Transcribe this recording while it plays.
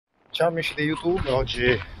Ciao amici di YouTube,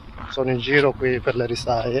 oggi sono in giro qui per le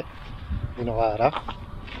risaie di Novara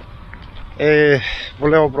e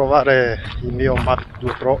volevo provare il mio Mavic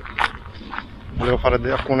 2 Pro. Volevo fare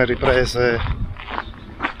alcune riprese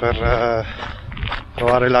per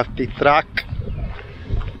provare l'ATTIVA.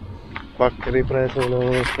 Qualche ripresa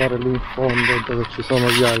volevo fare lì in fondo dove ci sono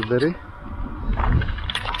gli alberi,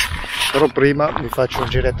 però prima mi faccio un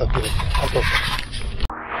giretto a piedi. A posto.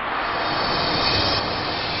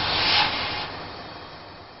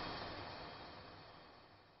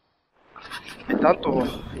 Intanto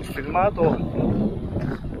il filmato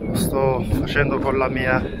lo sto facendo con la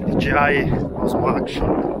mia DJI Osmo Action,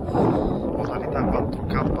 modalità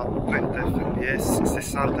 4K 30 fps,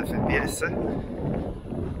 60 fps,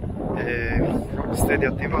 e il steady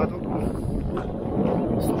attivato,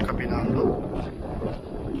 sto camminando.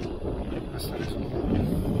 Questa è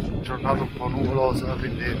una giornata un po' nuvolosa,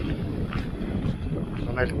 quindi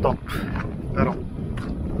non è il top, però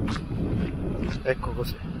ecco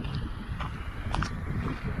così.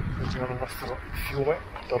 Vediamo il nostro fiume,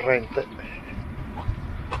 torrente.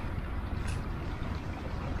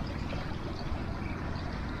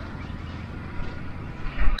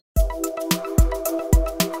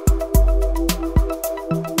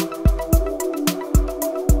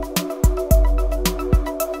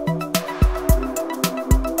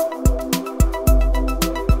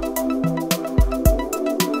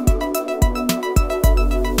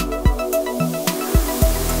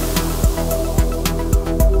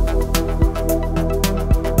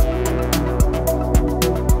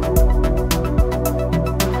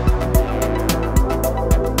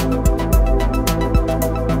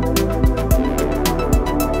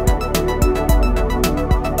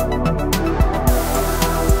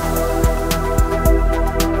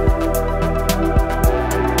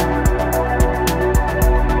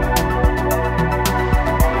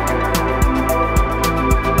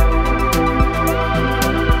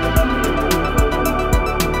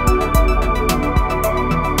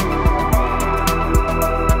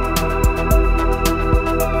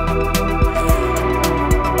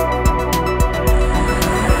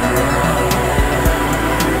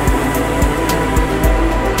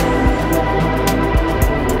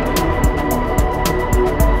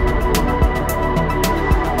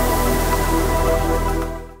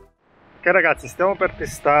 Ok ragazzi, stiamo per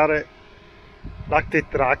testare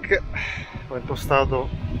l'ATTIVA. Ho impostato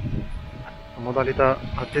la modalità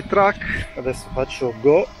ATTIVA, adesso faccio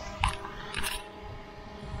go.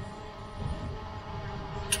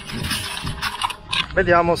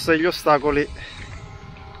 Vediamo se gli ostacoli,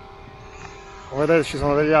 come vedete ci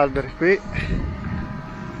sono degli alberi qui,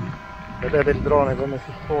 vedete il drone come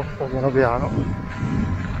si sposta piano piano,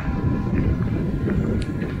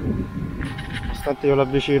 nonostante io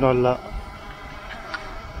l'avvicino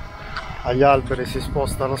agli alberi si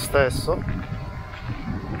sposta lo stesso.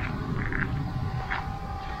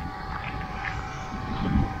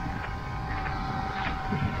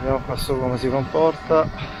 Vediamo qua su come si comporta.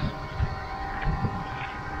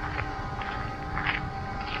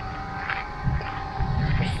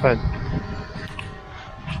 Perfetto,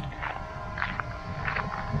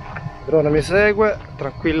 il drone mi segue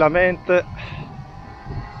tranquillamente.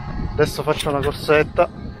 Adesso faccio una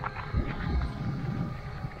corsetta.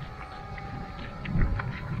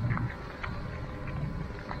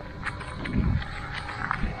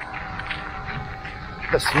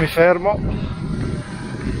 Adesso mi fermo.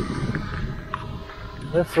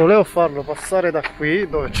 Adesso volevo farlo passare da qui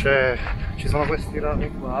dove ci sono questi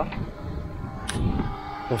rami qua.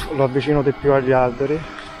 Lo avvicino di più agli alberi.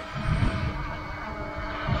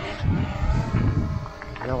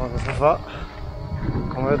 Vediamo cosa fa.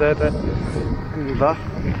 Come vedete mi va.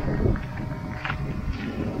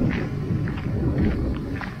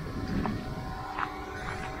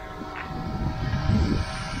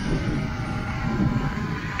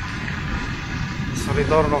 Adesso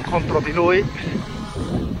ritorno contro di lui.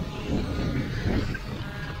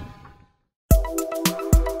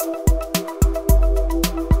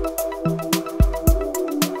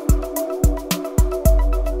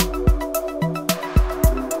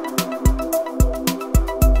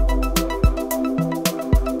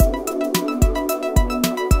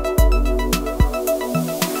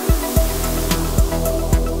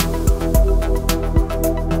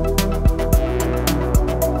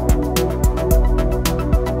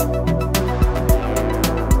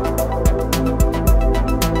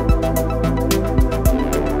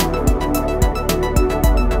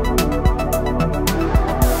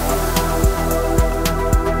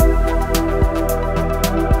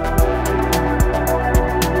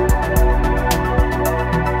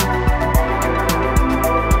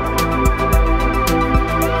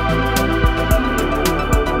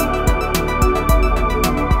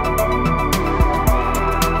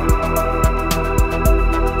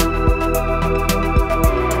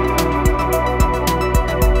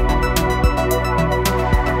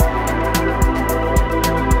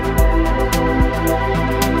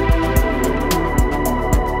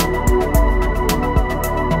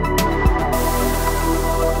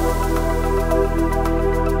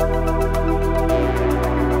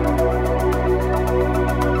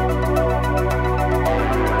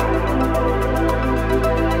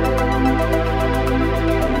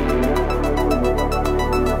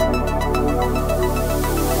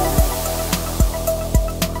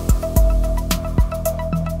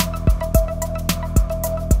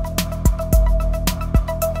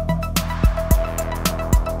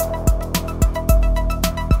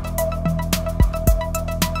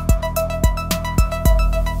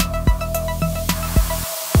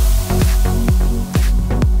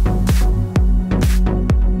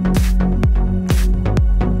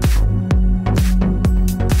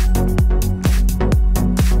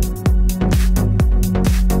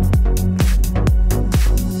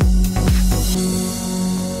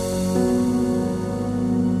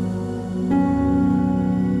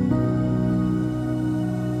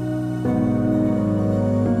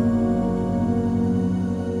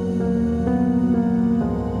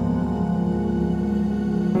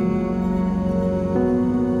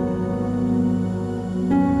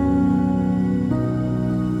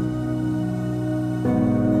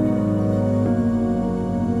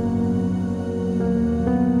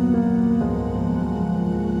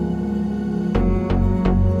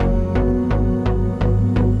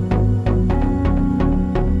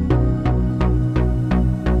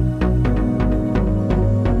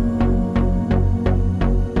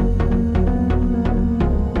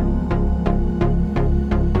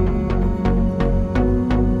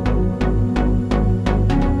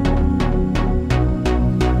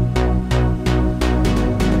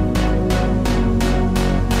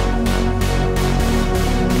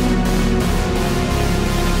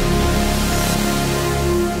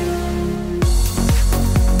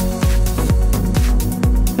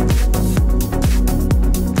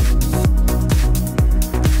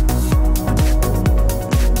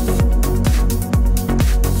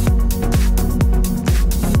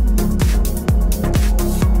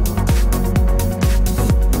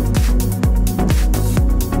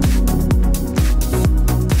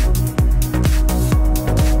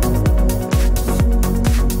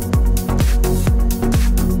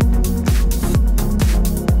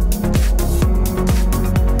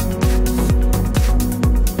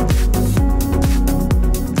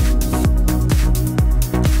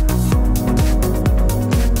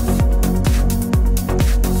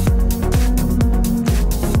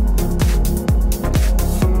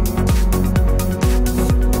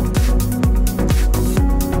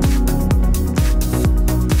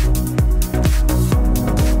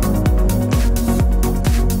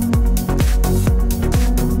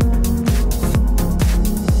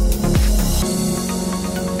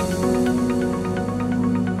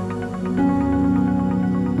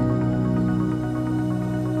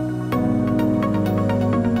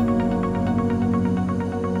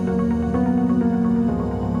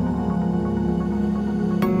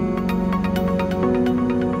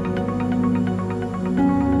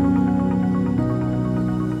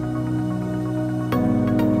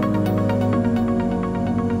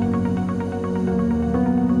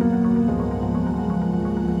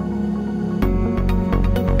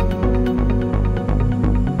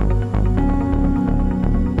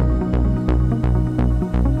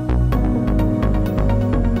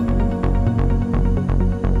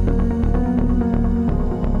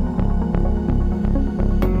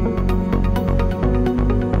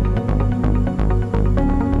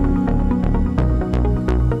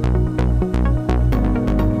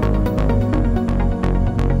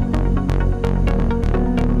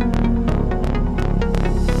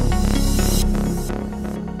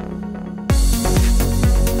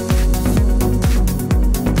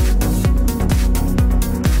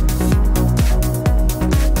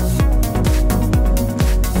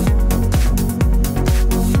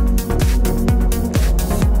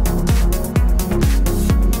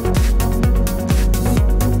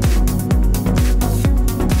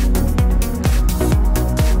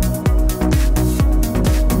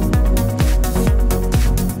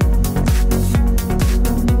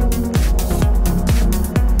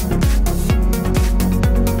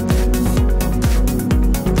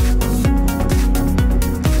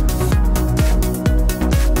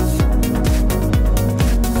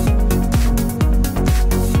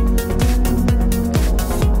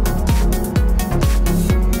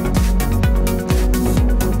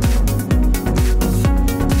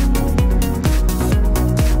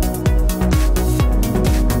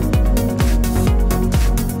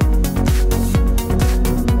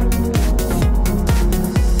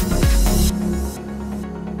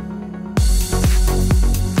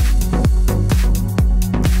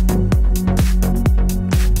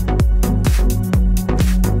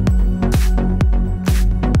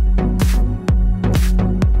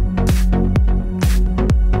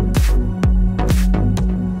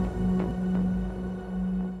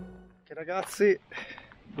 ragazzi,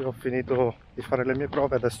 io ho finito di fare le mie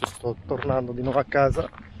prove, adesso sto tornando di nuovo a casa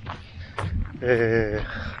e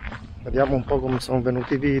vediamo un po' come sono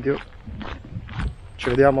venuti i video. Ci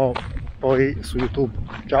vediamo poi su YouTube.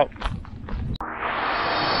 Ciao!